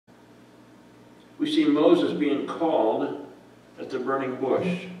we see Moses being called at the burning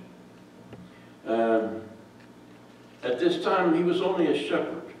bush. At this time, he was only a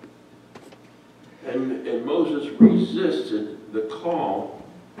shepherd. And Moses resisted the call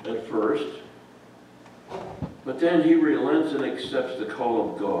at first, but then he relents and accepts the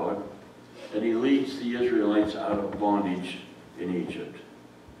call of God, and he leads the Israelites out of bondage in Egypt.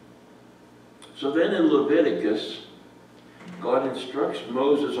 So then in Leviticus, God instructs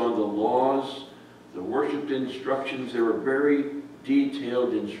Moses on the laws, the worship instructions. There were very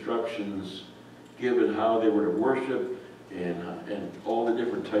detailed instructions given how they were to worship and all the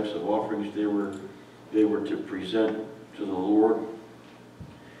different types of offerings they were to present to the Lord.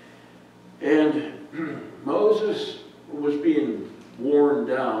 And Moses was being worn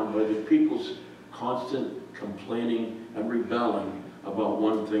down by the people's constant complaining and rebelling about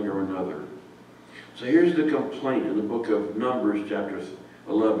one thing or another. So here's the complaint in the book of Numbers, chapter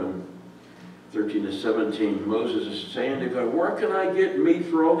 11, 13 to 17. Moses is saying to God, where can I get meat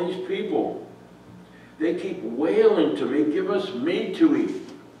for all these people? They keep wailing to me, give us meat to eat.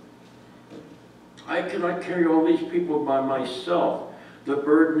 I cannot carry all these people by myself. The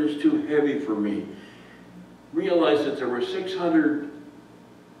burden is too heavy for me. Realize that there were 600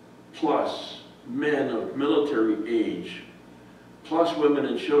 plus men of military age, plus women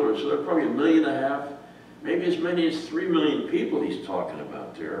and children. So there are probably 1.5 million, maybe as many as 3 million people he's talking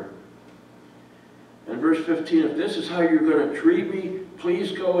about there. And verse 15, if this is how you're going to treat me,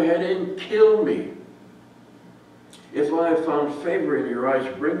 please go ahead and kill me. If I have found favor in your eyes,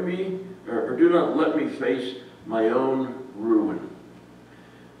 bring me, or do not let me face my own ruin.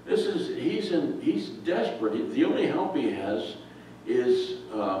 He's desperate. The only help he has is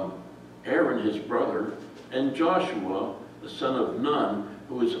Aaron, his brother, and Joshua, the son of Nun,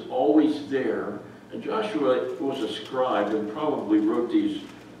 who is always there. And Joshua was a scribe and probably wrote these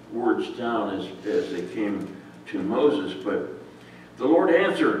words down as they came to Moses. But the Lord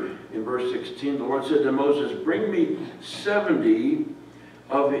answered in verse 16, the Lord said to Moses, bring me 70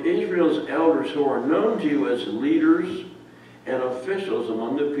 of Israel's elders who are known to you as leaders and officials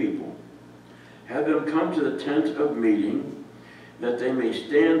among the people. Have them come to the tent of meeting, that they may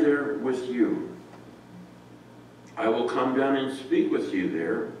stand there with you. I will come down and speak with you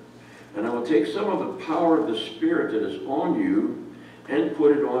there, and I will take some of the power of the Spirit that is on you and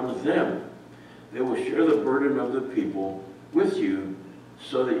put it on them. They will share the burden of the people with you,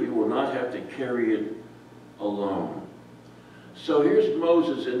 so that you will not have to carry it alone. So here's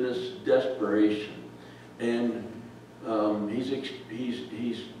Moses in this desperation, and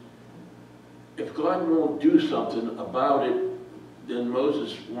if God won't do something about it, then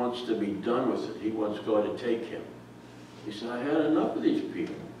Moses wants to be done with it. He wants God to take him. He said, I had enough of these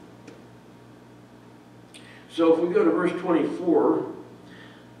people. So if we go to verse 24,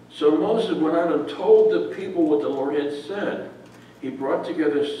 so Moses went out and told the people what the Lord had said. He brought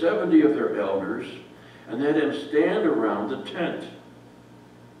together 70 of their elders and had them stand around the tent.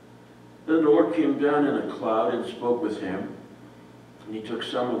 Then the Lord came down in a cloud and spoke with him. And he took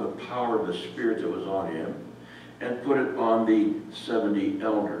some of the power of the Spirit that was on him and put it on the 70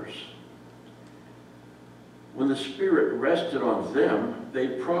 elders. When the Spirit rested on them, they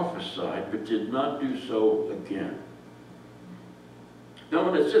prophesied, but did not do so again. Now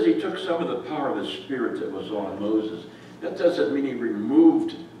when it says he took some of the power of the Spirit that was on Moses, that doesn't mean he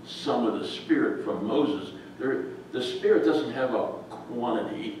removed some of the Spirit from Moses. The Spirit doesn't have a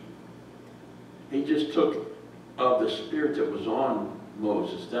quantity. He just took of the Spirit that was on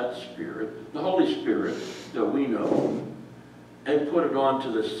Moses, that Spirit, the Holy Spirit that we know, and put it on to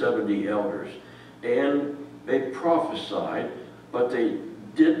the 70 elders. And they prophesied, but they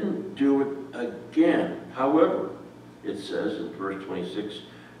didn't do it again. However, it says in verse 26,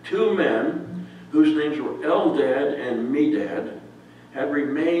 2 men whose names were Eldad and Medad had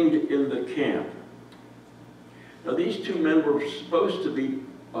remained in the camp. Now these 2 men were supposed to be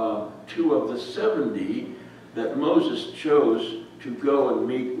 2 of the 70 that Moses chose to go and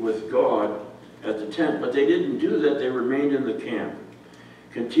meet with God at the tent, but they didn't do that. They remained in the camp.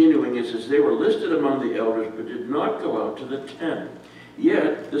 Continuing, it says, they were listed among the elders, but did not go out to the tent.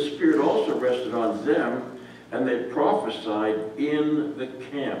 Yet the Spirit also rested on them, and they prophesied in the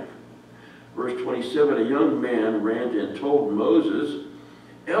camp. Verse 27, a young man ran and told Moses,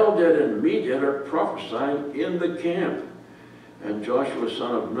 Eldad and Medad are prophesying in the camp. And Joshua,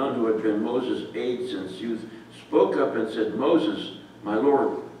 son of Nun, who had been Moses' aide since youth, spoke up and said, Moses, my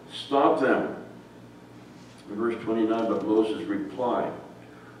Lord, stop them. In verse 29, but Moses replied,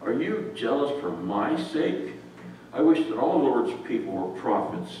 are you jealous for my sake? I wish that all the Lord's people were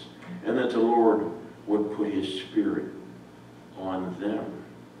prophets, and that the Lord would put his Spirit on them.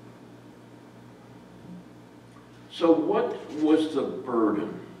 So what was the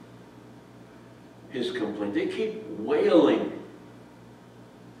burden? His complaint. They keep wailing.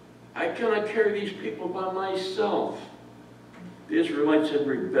 I cannot carry these people by myself. The Israelites had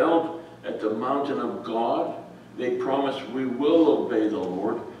rebelled at the mountain of God. They promised, we will obey the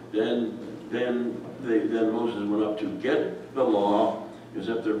Lord. Then Moses went up to get the law. He was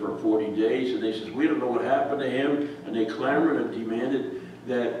up there for 40 days, and they said, we don't know what happened to him. And they clamored and demanded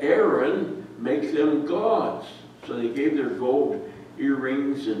that Aaron make them gods. So they gave their gold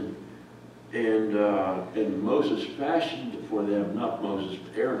earrings, and Moses fashioned for them, not Moses,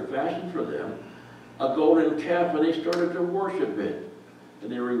 Aaron fashioned for them a golden calf, and they started to worship it.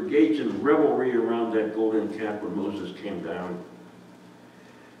 And they were engaged in revelry around that golden calf when Moses came down.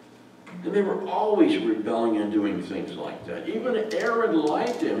 And they were always rebelling and doing things like that. Even Aaron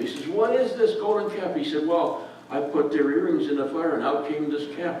liked him. He says, what is this golden calf? He said, well, I put their earrings in the fire and out came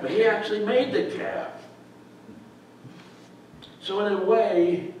this calf. But he actually made the calf. So in a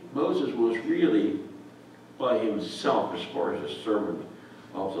way, Moses was really by himself as far as a servant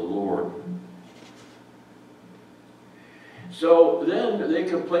of the Lord. So then they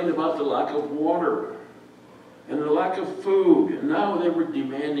complained about the lack of water and the lack of food, and now they were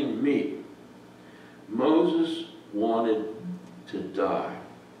demanding meat. Moses wanted to die.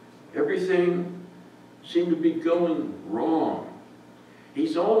 Everything seemed to be going wrong.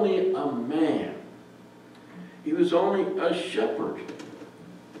 He's only a man. He was only a shepherd.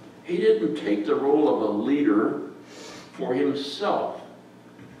 He didn't take the role of a leader for himself.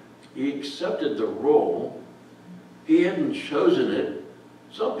 He accepted the role. He hadn't chosen it.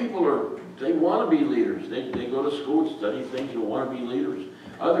 Some people they want to be leaders. They go to school and study things and want to be leaders.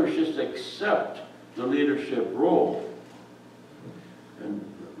 Others just accept the leadership role. And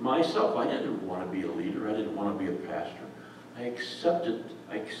myself, I didn't want to be a leader. I didn't want to be a pastor. I accepted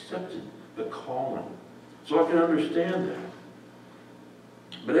the calling. So I can understand that.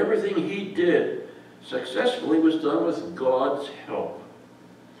 But everything he did successfully was done with God's help.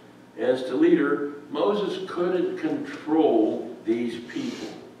 As the leader, Moses couldn't control these people.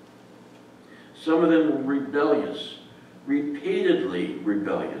 Some of them were rebellious, repeatedly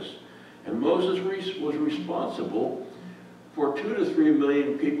rebellious. And Moses was responsible for 2 to 3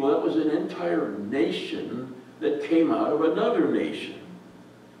 million people. That was an entire nation that came out of another nation.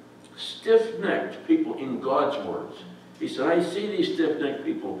 Stiff-necked people in God's words. He said, I see these stiff-necked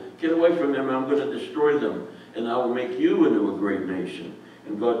people. Get away from them, I'm going to destroy them, and I will make you into a great nation.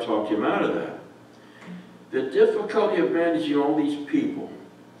 And God talked him out of that. The difficulty of managing all these people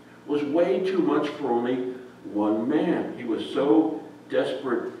was way too much for only one man. He was so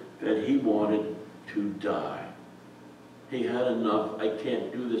desperate that he wanted to die. He had enough. I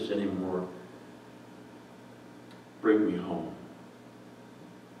can't do this anymore. Bring me home.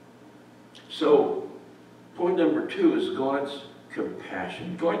 So, point number 2 is God's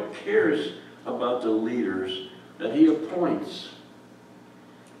compassion. God cares about the leaders that he appoints.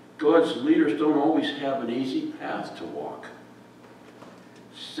 God's leaders don't always have an easy path to walk.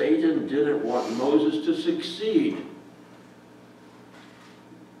 Satan didn't want Moses to succeed.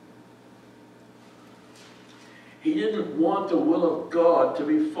 He didn't want the will of God to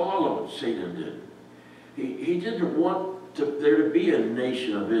be followed, Satan did. He didn't want there to be a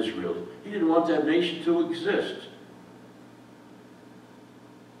nation of Israel. He didn't want that nation to exist.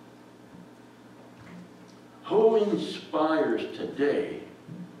 Who inspires today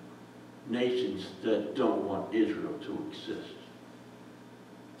nations that don't want Israel to exist?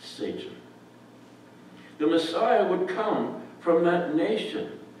 Satan. The Messiah would come from that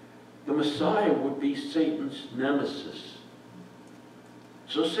nation. The Messiah would be Satan's nemesis.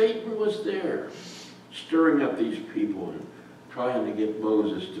 So Satan was there, stirring up these people and trying to get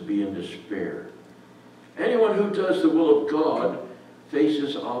Moses to be in despair. Anyone who does the will of God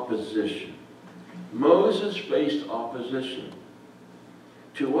faces opposition. Moses faced opposition.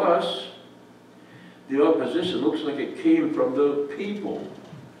 To us, the opposition looks like it came from the people.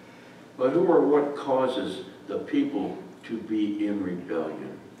 But who or what causes the people to be in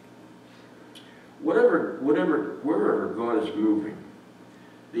rebellion? Wherever God is moving,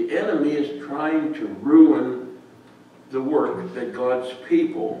 the enemy is trying to ruin the work that God's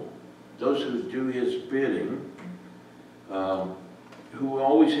people, those who do his bidding, who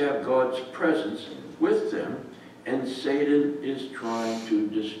always have God's presence with them, and Satan is trying to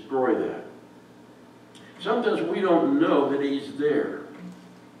destroy that. Sometimes we don't know that he's there.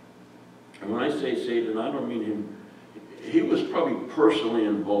 And when I say Satan, I don't mean him. He was probably personally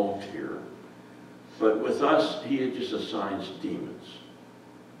involved here. But with us, he just assigns demons.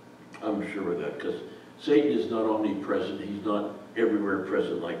 I'm sure of that, because Satan is not omnipresent. He's not everywhere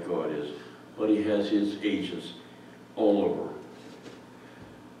present like God is. But he has his agents. all over.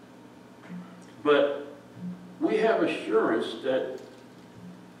 But we have assurance that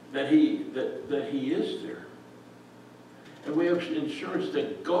he is there. And we have assurance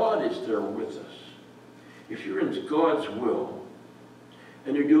that God is there with us. If you're in God's will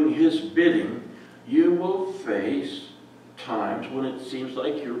and you're doing His bidding, you will face times when it seems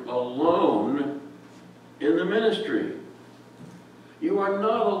like you're alone in the ministry. You are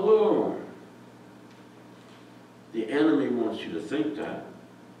not alone. The enemy wants you to think that.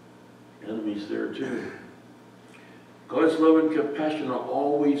 The enemy's there too. God's love and compassion are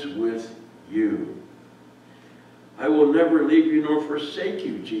always with you. I will never leave you nor forsake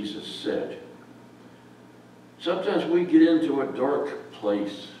you, Jesus said. Sometimes we get into a dark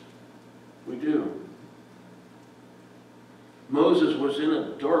place. We do. Moses was in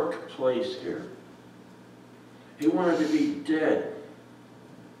a dark place here. He wanted to be dead.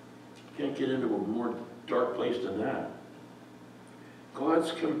 Can't get into a more dark place than that.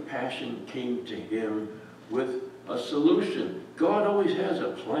 God's compassion came to him with a solution. God always has a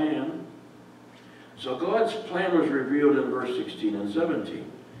plan. So God's plan was revealed in verse 16 and 17. It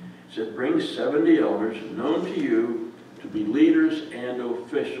said, bring 70 elders known to you to be leaders and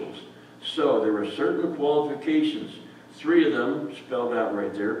officials. So there were certain qualifications. 3 of them spelled out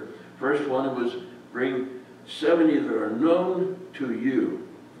right there. First one was bring 70 that are known to you.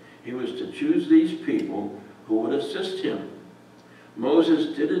 He was to choose these people who would assist him.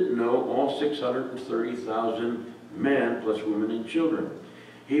 Moses didn't know all 630,000 men plus women and children.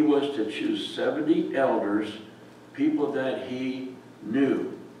 He was to choose 70 elders, people that he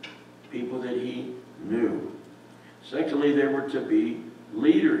knew. People that he knew. Secondly, there were to be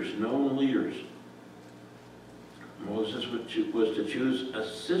leaders, known leaders. Moses was to choose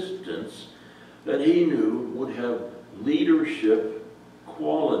assistants that he knew would have leadership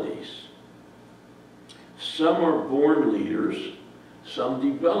qualities. Some are born leaders, some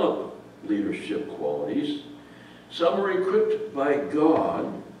develop leadership qualities. Some are equipped by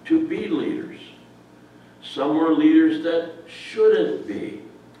God to be leaders. Some are leaders that shouldn't be.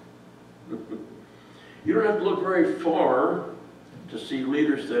 You don't have to look very far to see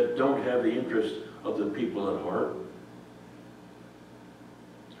leaders that don't have the interest of the people at heart.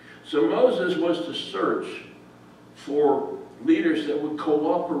 So Moses was to search for leaders that would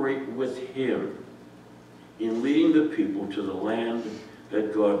cooperate with him in leading the people to the land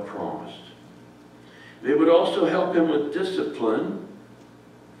that God promised. They would also help him with discipline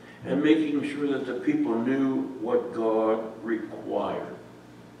and making sure that the people knew what God required.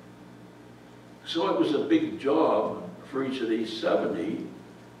 So it was a big job for each of these 70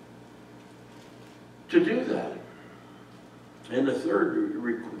 to do that. And the third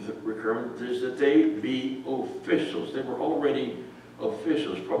requirement is that they be officials. They were already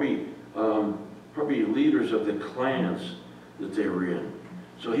officials, probably leaders of the clans that they were in.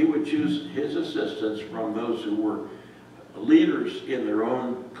 So he would choose his assistants from those who were leaders in their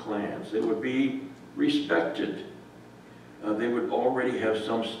own clans. They would be respected. They would already have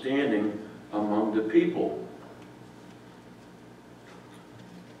some standing among the people.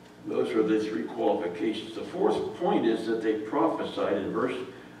 Those are the 3 qualifications. The fourth point is that they prophesied in verse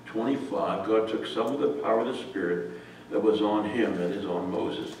 25. God took some of the power of the Spirit that was on him, that is on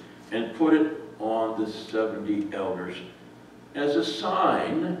Moses, and put it on the 70 elders. As a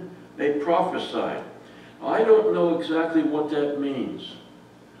sign, they prophesied. I don't know exactly what that means.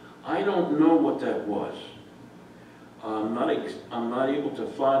 I don't know what that was. I'm not able to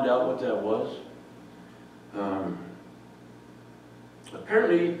find out what that was.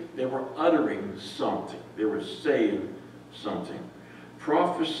 Apparently, they were uttering something. They were saying something.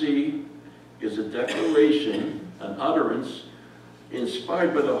 Prophecy is a declaration, an utterance,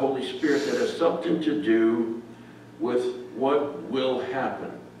 inspired by the Holy Spirit that has something to do with what will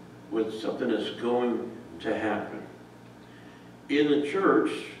happen, with something that's going to happen. In the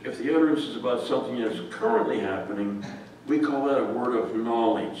church, if the utterance is about something that's currently happening, we call that a word of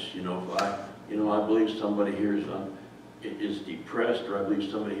knowledge. If I believe somebody here is depressed, or I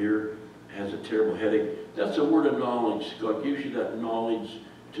believe somebody here has a terrible headache, that's a word of knowledge. God gives you that knowledge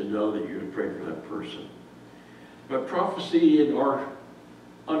to know that you're going to pray for that person. But prophecy in our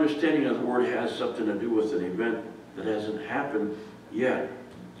understanding of the word has something to do with an event that hasn't happened yet.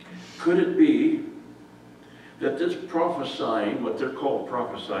 Could it be that this prophesying, what they're called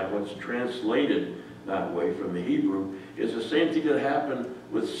prophesying, what's translated that way from the Hebrew, is the same thing that happened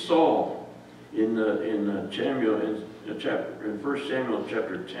with Saul in 1 Samuel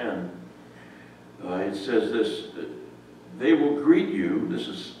chapter 10. It says this: they will greet you. This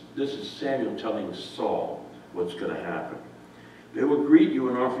is Samuel telling Saul what's going to happen. They will greet you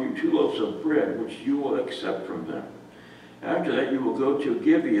and offer you 2 loaves of bread, which you will accept from them. After that, you will go to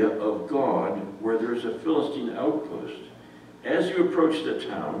Gibeah of God, where there is a Philistine outpost. As you approach the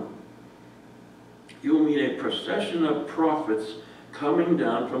town, you will meet a procession of prophets coming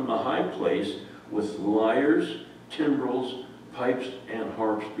down from the high place with lyres, timbrels, pipes, and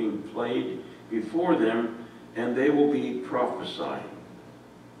harps being played before them, and they will be prophesying.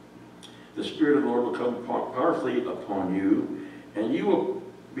 The Spirit of the Lord will come powerfully upon you, and you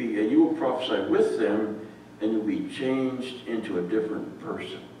will prophesy with them, and you'll be changed into a different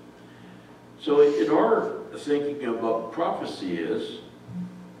person. So in our thinking about prophecy is,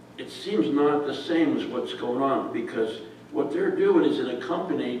 it seems not the same as what's going on, because what they're doing is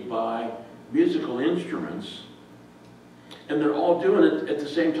accompanied by musical instruments, and they're all doing it at the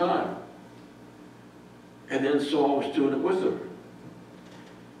same time. And then Saul was doing it with them.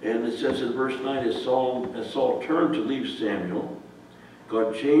 And it says in verse 9, as Saul turned to leave Samuel,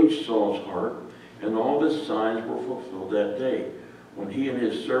 God changed Saul's heart, and all the signs were fulfilled that day. When he and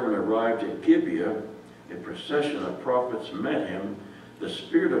his servant arrived at Gibeah, a procession of prophets met him. The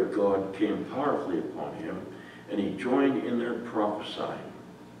Spirit of God came powerfully upon him, and he joined in their prophesying.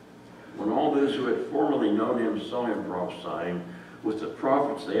 When all those who had formerly known him saw him prophesying with the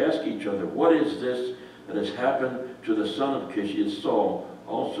prophets, they asked each other, "What is this that has happened to the son of Kish? Is Saul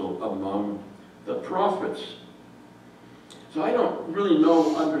also among the prophets?" So I don't really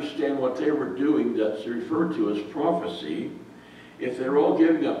understand what they were doing that's referred to as prophecy. If they're all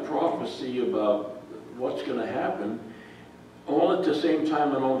giving a prophecy about what's going to happen, all at the same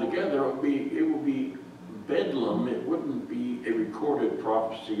time and all together, it would be bedlam. It wouldn't be a recorded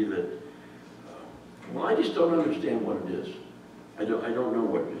prophecy that, well, I just don't understand what it is. I don't know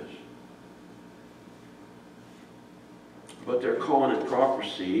what it is. But they're calling it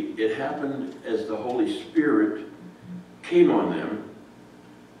prophecy. It happened as the Holy Spirit came on them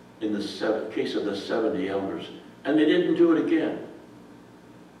in the case of the 70 elders, and they didn't do it again.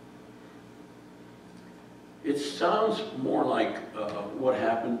 It sounds more like what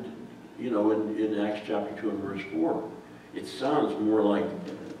happened, in Acts chapter 2 and verse 4. It sounds more like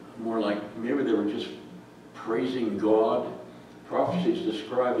maybe they were just praising God. Prophecy is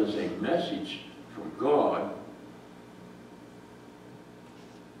described as a message from God.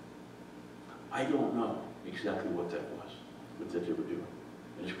 I don't know exactly what that was, what that they were doing.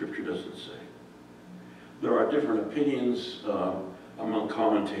 And Scripture doesn't say. There are different opinions among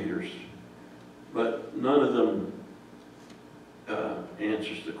commentators, but none of them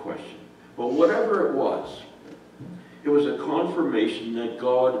answers the question. But whatever it was a confirmation that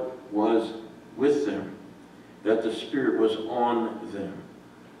God was with them, that the Spirit was on them.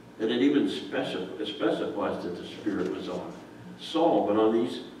 And it even specifies that the Spirit was on Saul, but on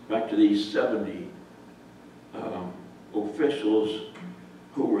back to these 70 officials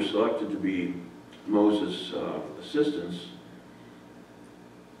who were selected to be Moses' assistants.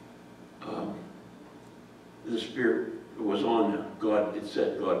 The Spirit was on them. It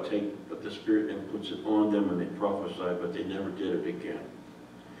said God take the Spirit and puts it on them, and they prophesied, but they never did it again.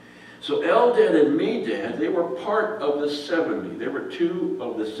 So Eldad and Medad, they were part of the 70. There were 2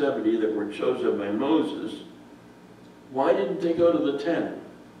 of the 70 that were chosen by Moses. Why didn't they go to the tent?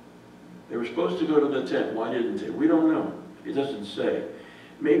 They were supposed to go to the tent. Why didn't they? We don't know. It doesn't say.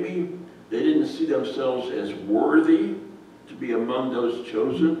 Maybe they didn't see themselves as worthy to be among those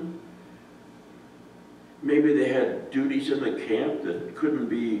chosen. Maybe they had duties in the camp that couldn't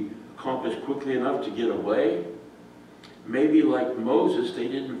be accomplished quickly enough to get away. Maybe, like Moses, they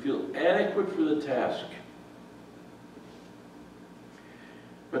didn't feel adequate for the task.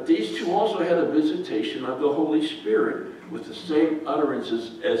 But these 2 also had a visitation of the Holy Spirit with the same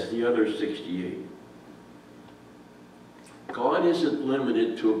utterances as the other 68. God isn't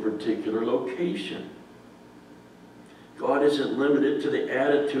limited to a particular location. God isn't limited to the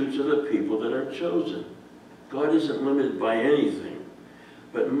attitudes of the people that are chosen. God isn't limited by anything.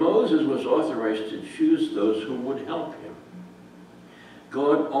 But Moses was authorized to choose those who would help him.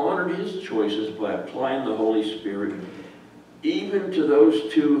 God honored his choices by applying the Holy Spirit even to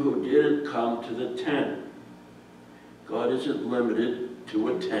those 2 who didn't come to the tent. God isn't limited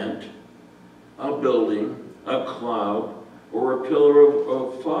to a tent, a building, a cloud, or a pillar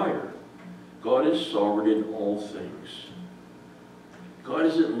of fire. God is sovereign in all things. God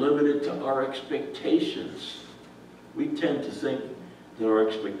isn't limited to our expectations. We tend to think that our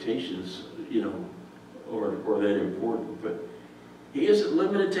expectations, are that important, but he isn't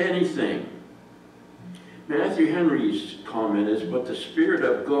limited to anything. Matthew Henry's comment is, but the Spirit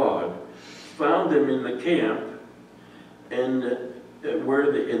of God found them in the camp, and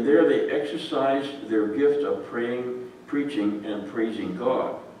there they exercised their gift of praying, preaching, and praising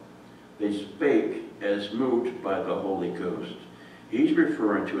God. they spake as moved by the Holy Ghost. He's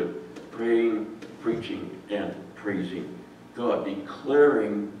referring to it, praying, preaching, and praising God,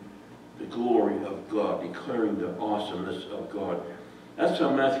 declaring the glory of God, declaring the awesomeness of God. That's how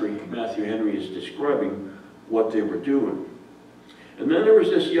Matthew Henry is describing what they were doing. And then there was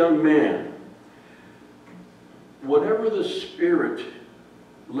this young man. Whatever the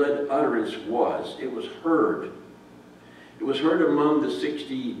Spirit-led utterance was, it was heard. It was heard among the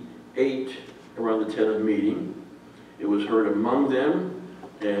 68 around the tent of meeting. It was heard among them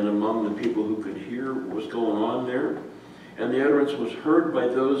and among the people who could hear what was going on there. And the utterance was heard by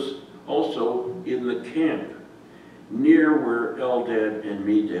those also in the camp, near where Eldad and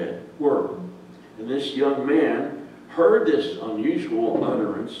Medad were. And this young man heard this unusual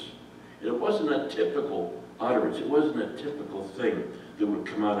utterance. And it wasn't a typical utterance. It wasn't a typical thing that would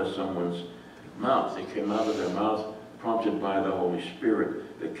come out of someone's mouth. It came out of their mouth, prompted by the Holy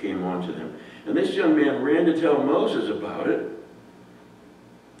Spirit that came onto them. And this young man ran to tell Moses about it.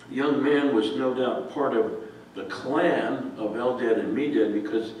 The young man was no doubt part of the clan of Eldad and Medad,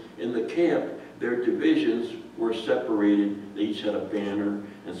 because in the camp their divisions were separated. They each had a banner,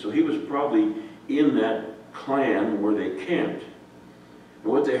 and so he was probably in that clan where they camped.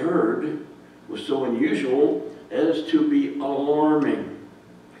 And what they heard was so unusual as to be alarming.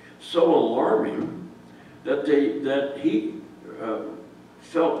 So alarming that he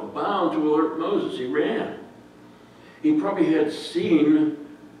felt bound to alert Moses. He ran. He probably had seen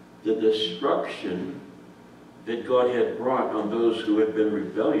the destruction that God had brought on those who had been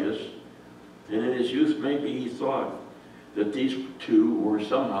rebellious. And in his youth, maybe he thought that these two were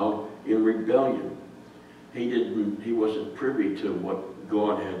somehow in rebellion. He wasn't privy to what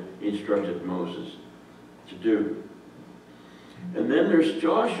God had instructed Moses to do. And then there's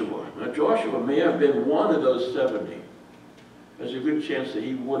Joshua. Now Joshua may have been one of those 70. There's a good chance that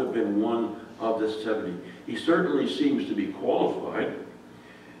he would have been one of the 70. He certainly seems to be qualified.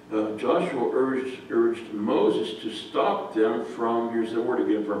 Joshua urged Moses to stop them from, here's the word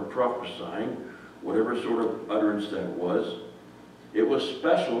again, from prophesying, whatever sort of utterance that was. It was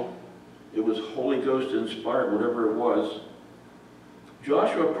special. It was Holy Ghost inspired, whatever it was.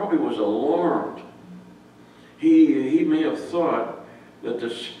 Joshua probably was alarmed. He may have thought that the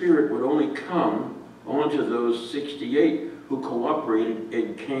Spirit would only come onto those 68 who cooperated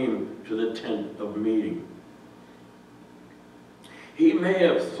and came to the tent of meeting. He may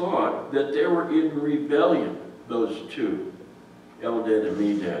have thought that they were in rebellion, those two, Eldad and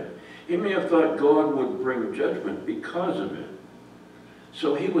Medad. He may have thought God would bring judgment because of it.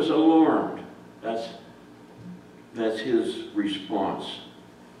 So he was alarmed. That's his response.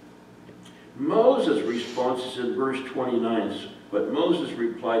 Moses' response is in verse 29. But Moses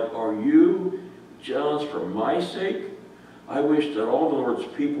replied, "Are you jealous for my sake? I wish that all the Lord's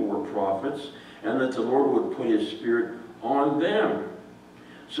people were prophets, and that the Lord would put his Spirit on them."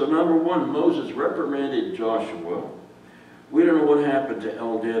 So number one, Moses reprimanded Joshua. We don't know what happened to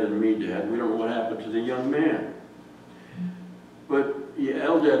Eldad and Medad. We don't know what happened to the young man. But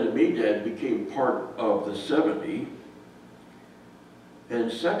Eldad and Medad became part of the 70.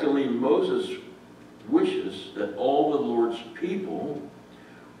 And secondly, Moses wishes that all the Lord's people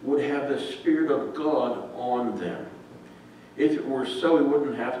would have the Spirit of God on them. If it were so, he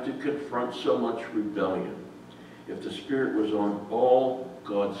wouldn't have to confront so much rebellion. If the Spirit was on all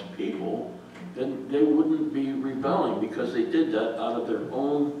God's people, then they wouldn't be rebelling, because they did that out of their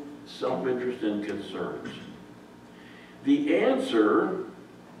own self-interest and concerns. The answer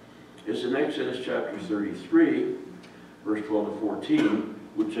is in Exodus chapter 33, verse 12 to 14,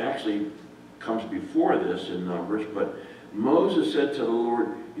 which actually comes before this in Numbers. But Moses said to the Lord,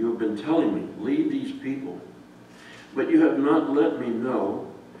 "You have been telling me, lead these people, but you have not let me know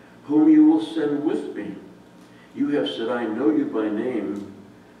whom you will send with me. You have said, I know you by name,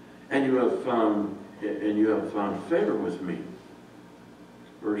 and you have found favor with me."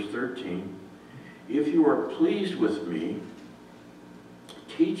 Verse 13, "If you are pleased with me,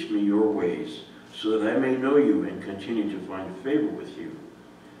 teach me your ways, so that I may know you and continue to find favor with you.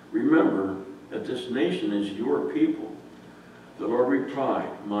 Remember that this nation is your people." The Lord replied,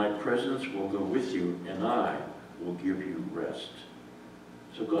 "My presence will go with you, and I will give you rest."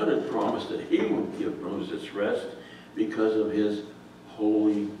 So God had promised that he would give Moses rest because of his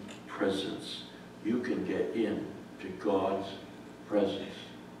holy presence. You can get into God's presence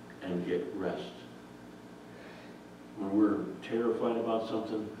and get rest. When we're terrified about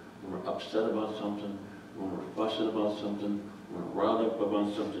something, when we're upset about something, when we're fussing about something, when we're riled up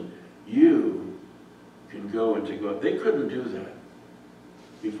about something, you can go into God. They couldn't do that.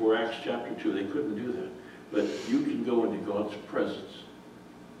 Before Acts chapter 2, they couldn't do that. But you can go into God's presence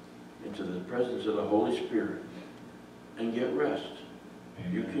into the presence of the Holy Spirit and get rest.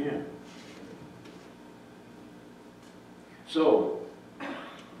 Amen. You can. So,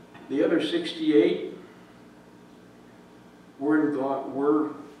 the other 68 were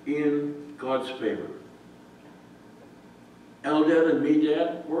in God's favor. Eldad and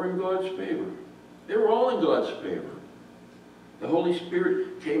Medad were in God's favor. They were all in God's favor. The Holy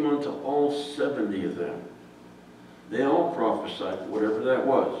Spirit came unto all 70 of them. They all prophesied, whatever that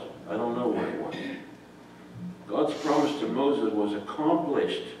was. I don't know what it was. God's promise to Moses was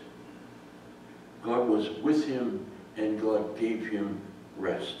accomplished. God was with him, and God gave him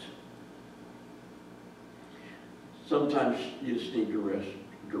rest. Sometimes you just need to rest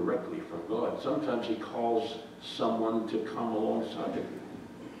directly from God. Sometimes he calls someone to come alongside of you.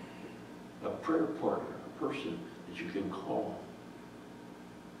 A prayer partner, a person that you can call.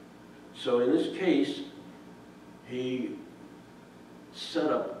 So in this case, he set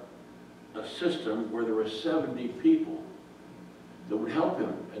up a system where there were 70 people that would help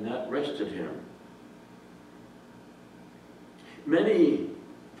him, and that rested him. Many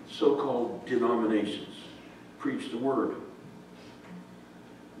so-called denominations preach the word.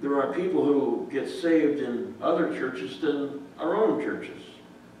 There are people who get saved in other churches than our own churches.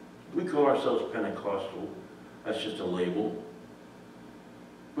 We call ourselves Pentecostal. That's just a label.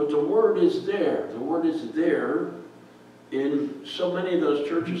 But the word is there. The word is there in so many of those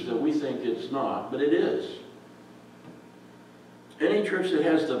churches that we think it's not, but it is. Any church that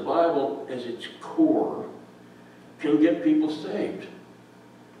has the Bible as its core can get people saved.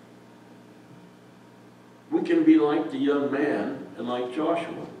 We can be like the young man and like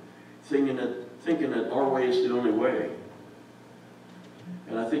Joshua, thinking that our way is the only way.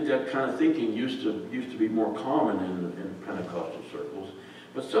 And I think that kind of thinking used to be more common in Pentecostal circles.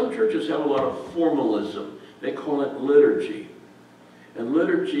 But some churches have a lot of formalism. They call it liturgy. And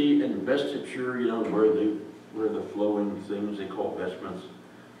liturgy and vestiture, you know, where the flowing things they call vestments.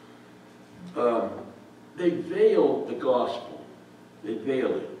 They veil the gospel. They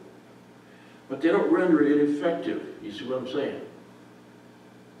veil it. But they don't render it effective. You see what I'm saying?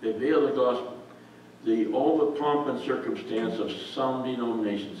 They veil the gospel. All the pomp and circumstance of some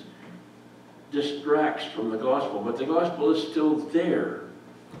denominations distracts from the gospel, but the gospel is still there.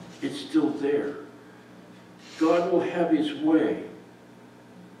 It's still there. God will have his way.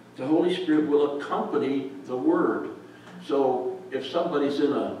 The Holy Spirit will accompany the word. So if somebody's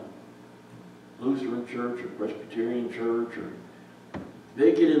in a Lutheran church or Presbyterian church, or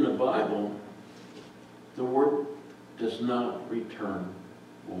they get in the Bible, the word does not return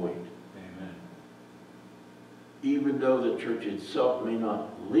void. Amen. Even though the church itself may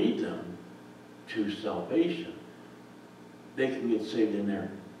not lead them to salvation, they can get saved in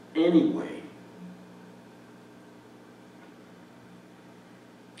there anyway.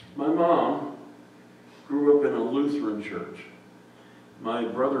 My mom grew up in a Lutheran church. My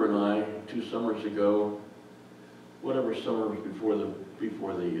brother and I, 2 summers ago, whatever summer was before the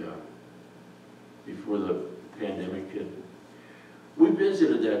pandemic hit, we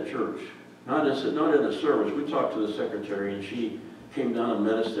visited that church. Not in a service. We talked to the secretary, and she came down and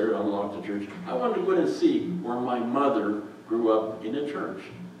met us there, unlocked the church. I wanted to go in and see where my mother grew up in a church.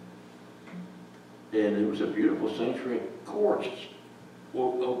 And it was a beautiful sanctuary, gorgeous.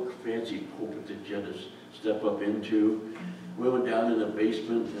 Oak fancy pulpit that you had to step up into. We went down in the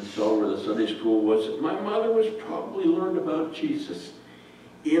basement and saw where the Sunday school was. My mother was probably learned about Jesus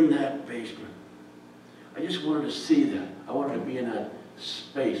in that basement. I just wanted to see that. I wanted to be in that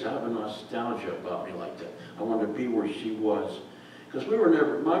space. I have a nostalgia about me like that. I wanted to be where she was. Because we were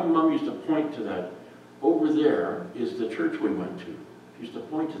never, my mom used to point to that. Over there is the church we went to. She used to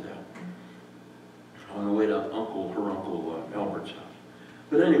point to that. On the way to her uncle Albert's house.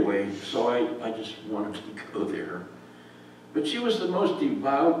 But anyway, so I just wanted to go there. But she was the most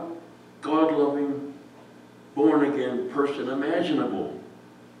devout, God-loving, born-again person imaginable.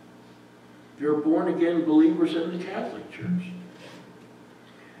 There are born-again believers in the Catholic Church.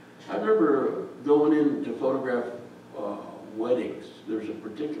 I remember going in to photograph weddings. There's a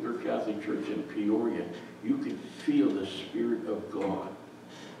particular Catholic church in Peoria. You could feel the Spirit of God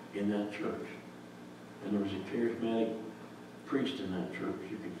in that church. And there was a charismatic priest in that church.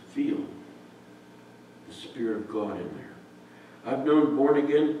 You could feel the Spirit of God in there. I've known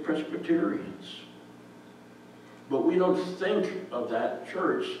born-again Presbyterians. But we don't think of that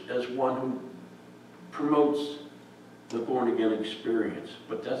church as one who promotes the born-again experience.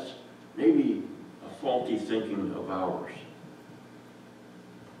 But that's maybe a faulty thinking of ours.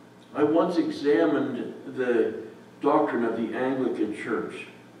 I once examined the doctrine of the Anglican Church.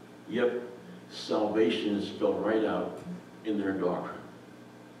 Yep, salvation is spelled right out in their doctrine.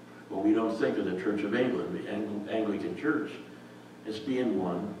 But we we don't think of the Church of England, the Anglican Church, as being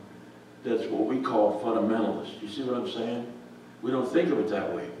one that's what we call fundamentalist. You see what I'm saying? We don't think of it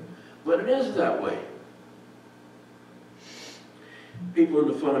that way. But it is that way. People in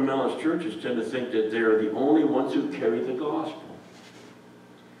the fundamentalist churches tend to think that they're the only ones who carry the gospel.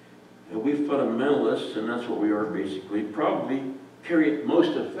 And we fundamentalists, and that's what we are basically, probably carry it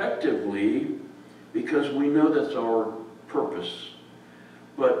most effectively because we know that's our purpose.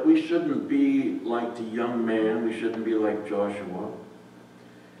 But we shouldn't be like the young man. We shouldn't be like Joshua.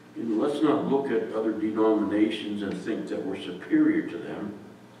 And let's not look at other denominations and think that we're superior to them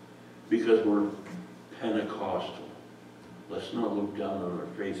because we're Pentecostal. Let's not look down on our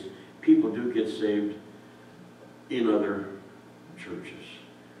faith. People do get saved in other churches.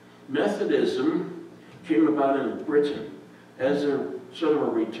 Methodism came about in Britain as a sort of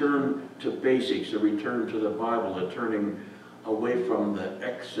a return to basics, a return to the Bible, a turning away from the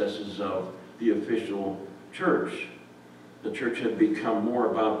excesses of the official church. The church had become more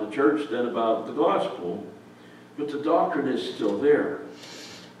about the church than about the gospel, but the doctrine is still there.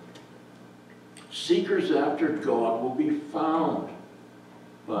 Seekers after God will be found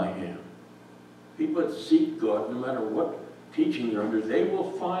by Him. People that seek God, no matter what teaching they're under, they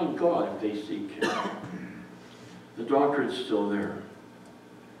will find God if they seek Him. The doctrine's still there.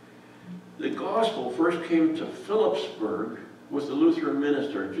 The gospel first came to Philipsburg with the Lutheran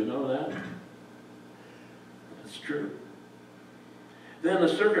minister. Did you know that? That's true. Then a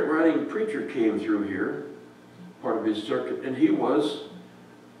circuit-riding preacher came through here, part of his circuit, and he was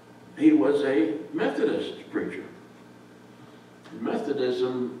a Methodist preacher.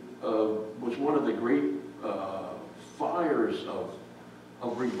 Methodism was one of the great fires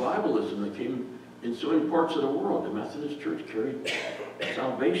of revivalism that came in so many parts of the world. The Methodist Church carried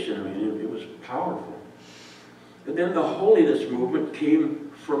salvation. I mean, it was powerful. And then the holiness movement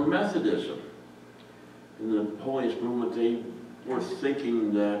came from Methodism. In the holiness movement, they were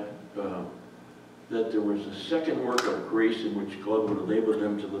thinking that that there was a second work of grace in which God would enable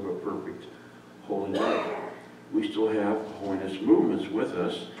them to live a perfect, holy life. We still have holiness movements with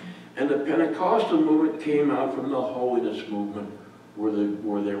us. And the Pentecostal movement came out from the holiness movement where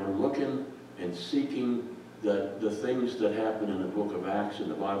they were looking and seeking that the things that happened in the book of Acts in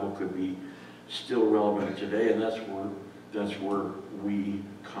the Bible could be still relevant today, and that's where we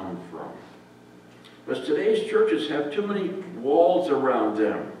come from. But today's churches have too many walls around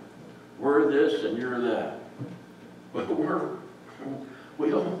them. We're this and you're that. But we're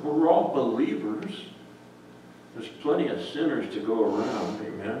all believers. There's plenty of sinners to go around,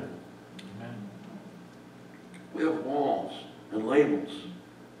 amen? Amen. We have walls and labels.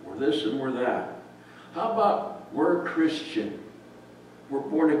 We're this and we're that. How about we're Christian? We're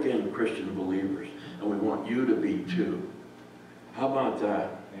born-again Christian believers, and we want you to be too. How about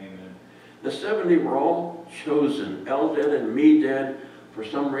that? Amen. The 70 were all chosen. Eldad and Medad, for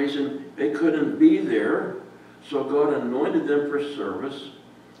some reason, they couldn't be there, so God anointed them for service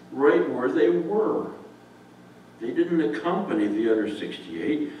right where they were. They didn't accompany the other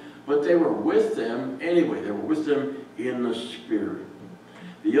 68, but they were with them anyway. They were with them in the Spirit.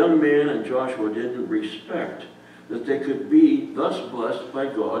 The young man and Joshua didn't respect that they could be thus blessed by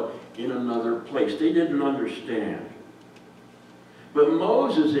God in another place. They didn't understand. But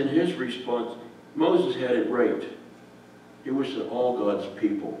Moses, in his response, Moses had it right. He wished that all God's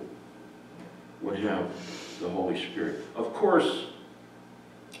people would have the Holy Spirit. Of course,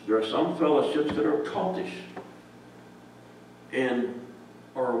 there are some fellowships that are cultish and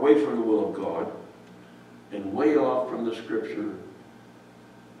are away from the will of God and way off from the Scripture,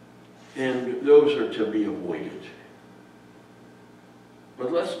 and those are to be avoided.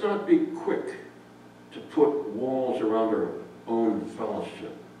 But let's not be quick to put walls around our own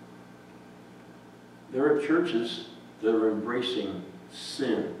fellowship. There are churches that are embracing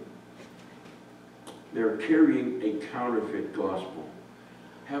sin. They're carrying a counterfeit gospel.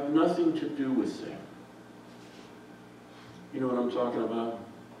 Have nothing to do with sin. You know what I'm talking about?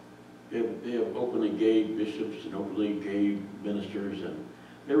 They have openly gay bishops and openly gay ministers, and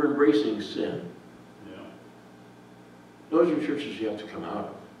they're embracing sin. Yeah. Those are churches you have to come out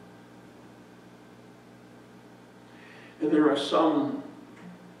of. And there are some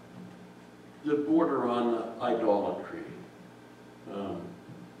that border on idolatry.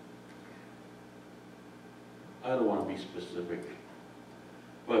 I don't want to be specific,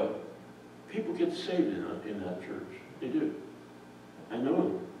 but people get saved in that church. They do. I know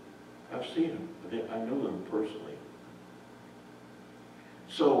them. I've seen them. I know them personally.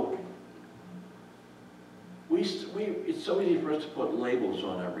 So it's so easy for us to put labels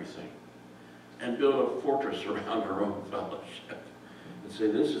on everything and build a fortress around our own fellowship. and say,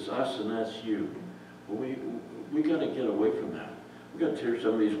 this is us and that's you. But we got to get away from that. We got to tear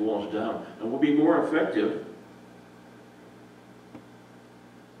some of these walls down, and we'll be more effective.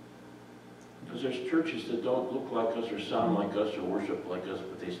 Because there's churches that don't look like us or sound like us or worship like us,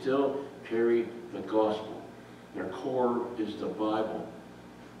 but they still carry the gospel. Their core is the Bible.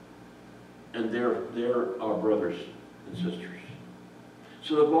 And they're our brothers and sisters.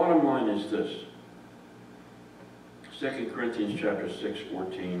 So the bottom line is this. 2 Corinthians chapter 6,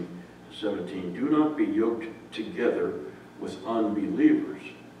 14 to 17. Do not be yoked together with unbelievers.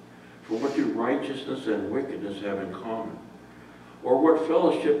 For what do righteousness and wickedness have in common? Or what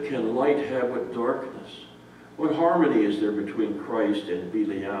fellowship can light have with darkness? What harmony is there between Christ and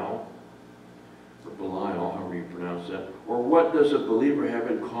Belial? Or Belial, however you pronounce that. Or what does a believer have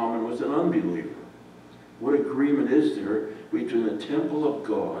in common with an unbeliever? What agreement is there between the temple of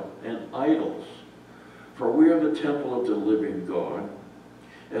God and idols? For we are the temple of the living God.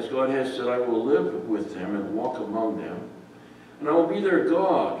 As God has said, I will live with them and walk among them, and I will be their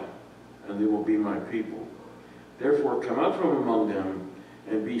God, and they will be my people. Therefore come out from among them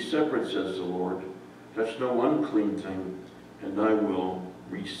and be separate, says the Lord. Touch no unclean thing, and I will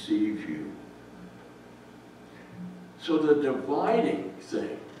receive you. So the dividing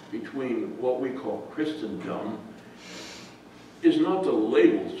thing between what we call Christendom is not the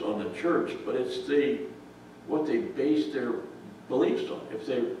labels on the church, but it's what they base their beliefs on. If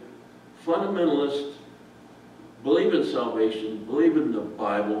they're fundamentalists, believe in salvation, believe in the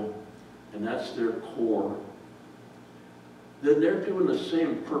Bible, and that's their core, then they're doing the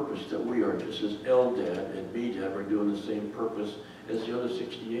same purpose that we are, just as Eldad and Medad are doing the same purpose as the other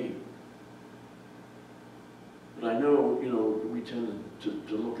 68. But I know, we tend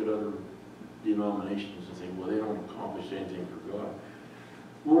to look at other denominations and think, well, they don't accomplish anything for God.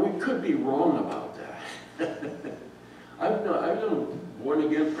 Well, we could be wrong about that. I've known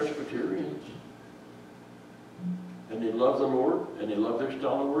born-again Presbyterians, and they love the Lord, and they love their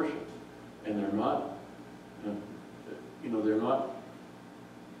style of worship, and they're not,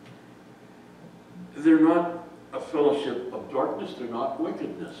 they're not a fellowship of darkness, they're not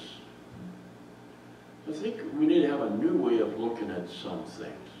wickedness. I think we need to have a new way of looking at some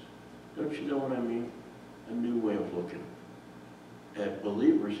things. Don't you know what I mean? A new way of looking at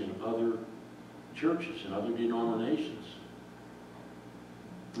believers in other churches and other denominations.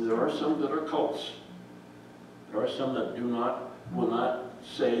 There are some that are cults. There are some that will not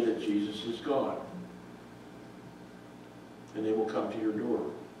say that Jesus is God. And they will come to your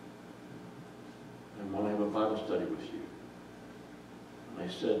door and want to have a Bible study with you. And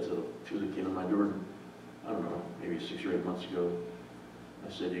I said to two that came to my door, I don't know, maybe 6 or 8 months ago,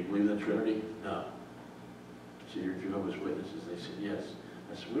 I said, do you believe in the Trinity? No. I said, you're Jehovah's Witnesses? They said, yes.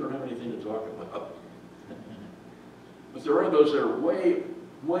 I said, we don't have anything to talk about. But there are those that are way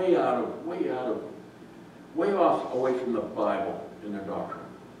off away from the Bible in their doctrine.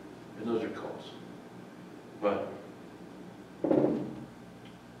 And those are cults. But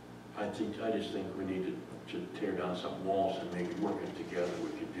I just think we need to tear down some walls and maybe working together we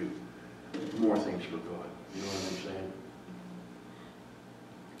can do more things for God. You know what I'm saying?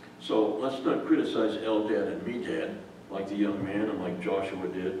 So let's not criticize Eldad and Medad like the young man and like Joshua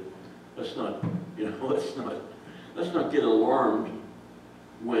did. Let's not, let's not get alarmed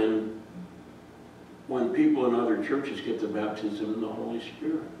when people in other churches get the baptism in the Holy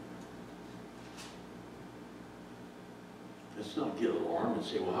Spirit. Let's not get alarmed and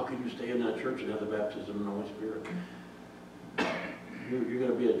say, well, how can you stay in that church and have the baptism in the Holy Spirit? You're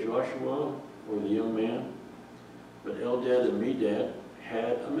going to be a Joshua or the young man. But Eldad and Medad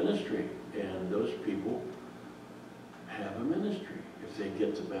had a ministry, and those people have a ministry if they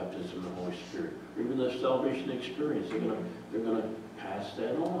get the baptism of the Holy Spirit, or even the salvation experience. They're going to pass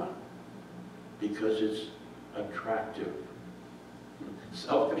that on because it's attractive.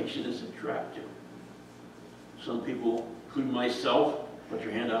 Salvation is attractive. Some people, including myself, put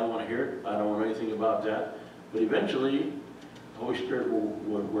your hand, I don't want to hear it, I don't want anything about that. But eventually, the Holy Spirit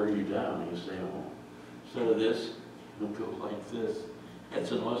will wear you down, and you say, oh, instead of this, you'll go like this.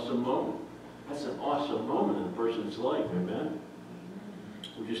 That's an awesome moment. That's an awesome moment in a person's life, amen?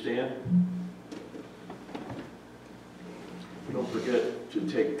 Would you stand? Don't forget to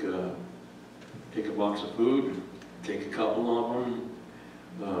take a box of food, take a couple of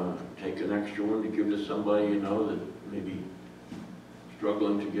them, take an extra one to give to somebody you know that may be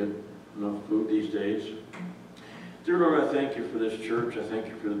struggling to get enough food these days. Dear Lord, I thank you for this church. I thank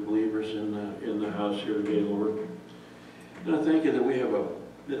you for the believers in the house here today, Lord. And I thank you that we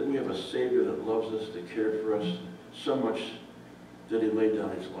have a Savior that loves us, that cared for us so much that He laid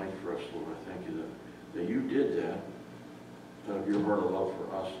down His life for us, Lord. I thank you that you did that. out of your heart of love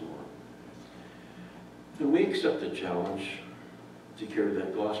for us, Lord. And we accept the challenge to carry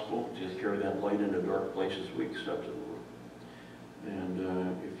that gospel, to carry that light into dark places. We accept it, Lord. And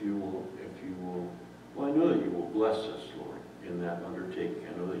if you will, well, I know that you will bless us, Lord, in that undertaking.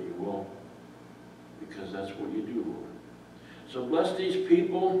 I know that you will, because that's what you do, Lord. So bless these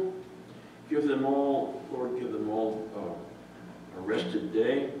people. Give them all, Lord, give them all a rested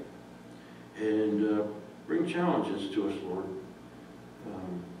day. And bring challenges to us, Lord.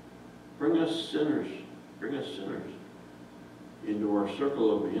 Bring us sinners into our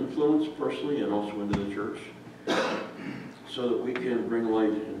circle of influence personally and also into the church, so that we can bring light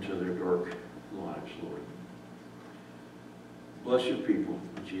into their dark lives, Lord. Bless your people.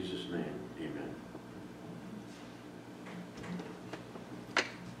 In Jesus' name, amen.